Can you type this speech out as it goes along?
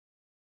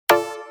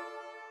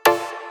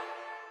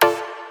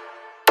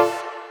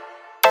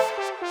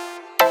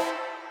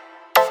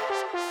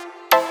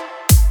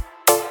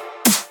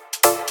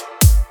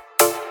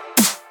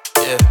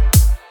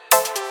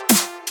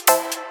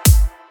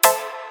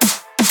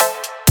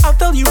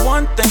tell you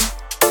one thing.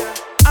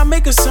 I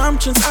make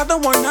assumptions, I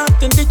don't want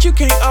nothing that you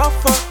can't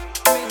offer.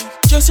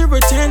 Just your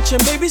attention,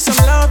 maybe some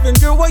loving.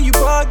 Girl, why you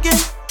bugging?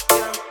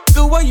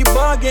 Girl, why you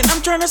bugging?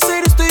 I'm tryna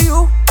say this to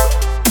you.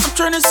 I'm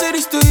tryna say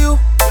this to you.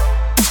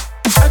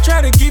 I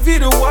try to give you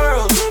the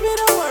world,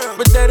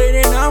 but that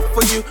ain't enough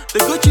for you. The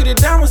Gucci, the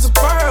diamonds, the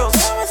pearls.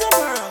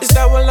 Is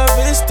that what love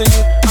is to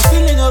you? I'm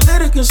feeling a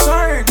little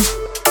concerned.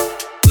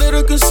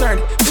 Little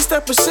concerned. This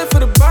type of shit for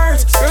the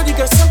birds. Girl, you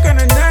got some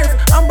kind of nerve.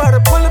 I'm about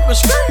to pull up a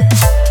skirt.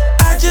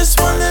 I just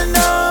wanna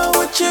know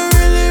what you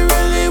really,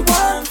 really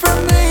want from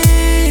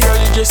me. Girl,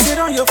 you just sit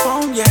on your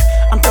phone, yeah.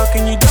 I'm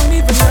talking, you don't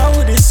even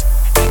notice.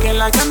 Acting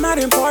like I'm not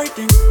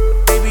important.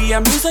 Baby,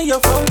 I'm losing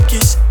your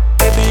focus.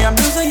 Baby, I'm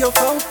losing your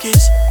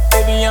focus.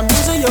 Baby, I'm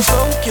losing your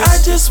focus.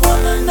 I just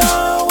wanna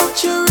know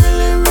what you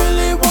really,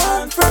 really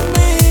want from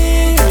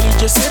me. Girl, you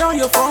just sit on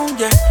your phone,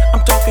 yeah.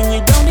 I'm talking, you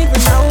don't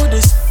even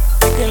notice.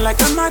 Acting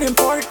like I'm not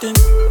important.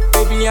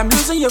 Baby, I'm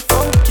losing your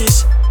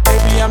focus.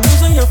 Baby, I'm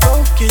losing your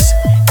focus.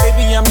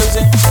 Baby, I'm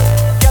losing.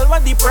 Girl,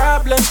 what the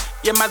problem?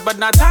 You're mad but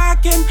not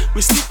talking.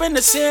 We sleep in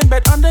the same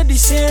bed under the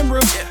same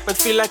roof, but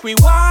feel like we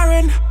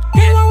warring.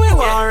 We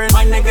warring.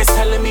 My niggas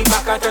telling me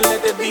back out and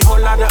let it be. Whole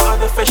lot of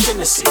other fashion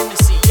to see.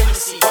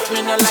 But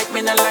me not like,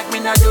 me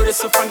not do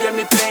this in front of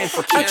me paying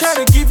for kids. I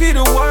try to give you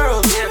the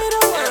world,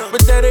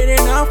 but that ain't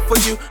enough for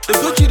you. The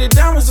Gucci, the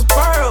diamonds, the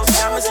pearls.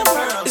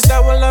 Is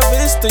that what love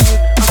is to you?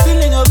 I'm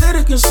feeling a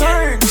little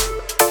concerned.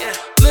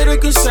 Little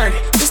concerned.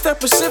 This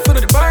type of shit for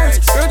the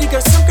birds. Girl, you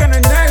got some kind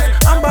of nerve.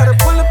 I'm about to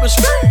pull up a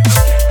skirt.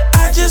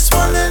 I just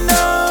wanna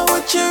know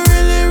what you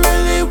really,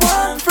 really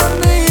want from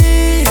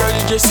me. Girl,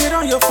 you just sit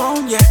on your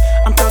phone, yeah.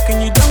 I'm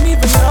talking, you don't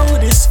even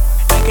notice.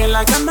 Acting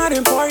like I'm not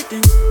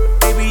important.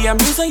 Baby, I'm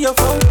losing your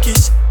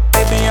focus.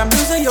 Baby, I'm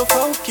losing your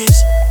focus.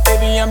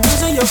 Baby, I'm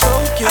losing your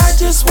focus. I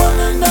just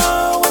wanna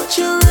know what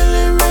you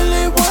really,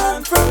 really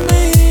want from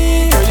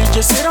me. Girl, you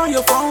just sit on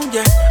your phone,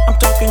 yeah. I'm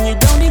talking, you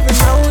don't even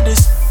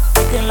notice.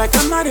 Acting like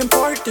I'm not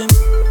important.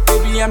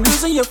 Baby, I'm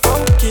losing your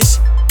focus.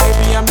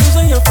 Baby, I'm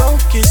losing your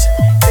focus.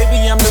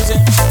 Baby, I'm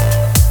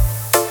losing.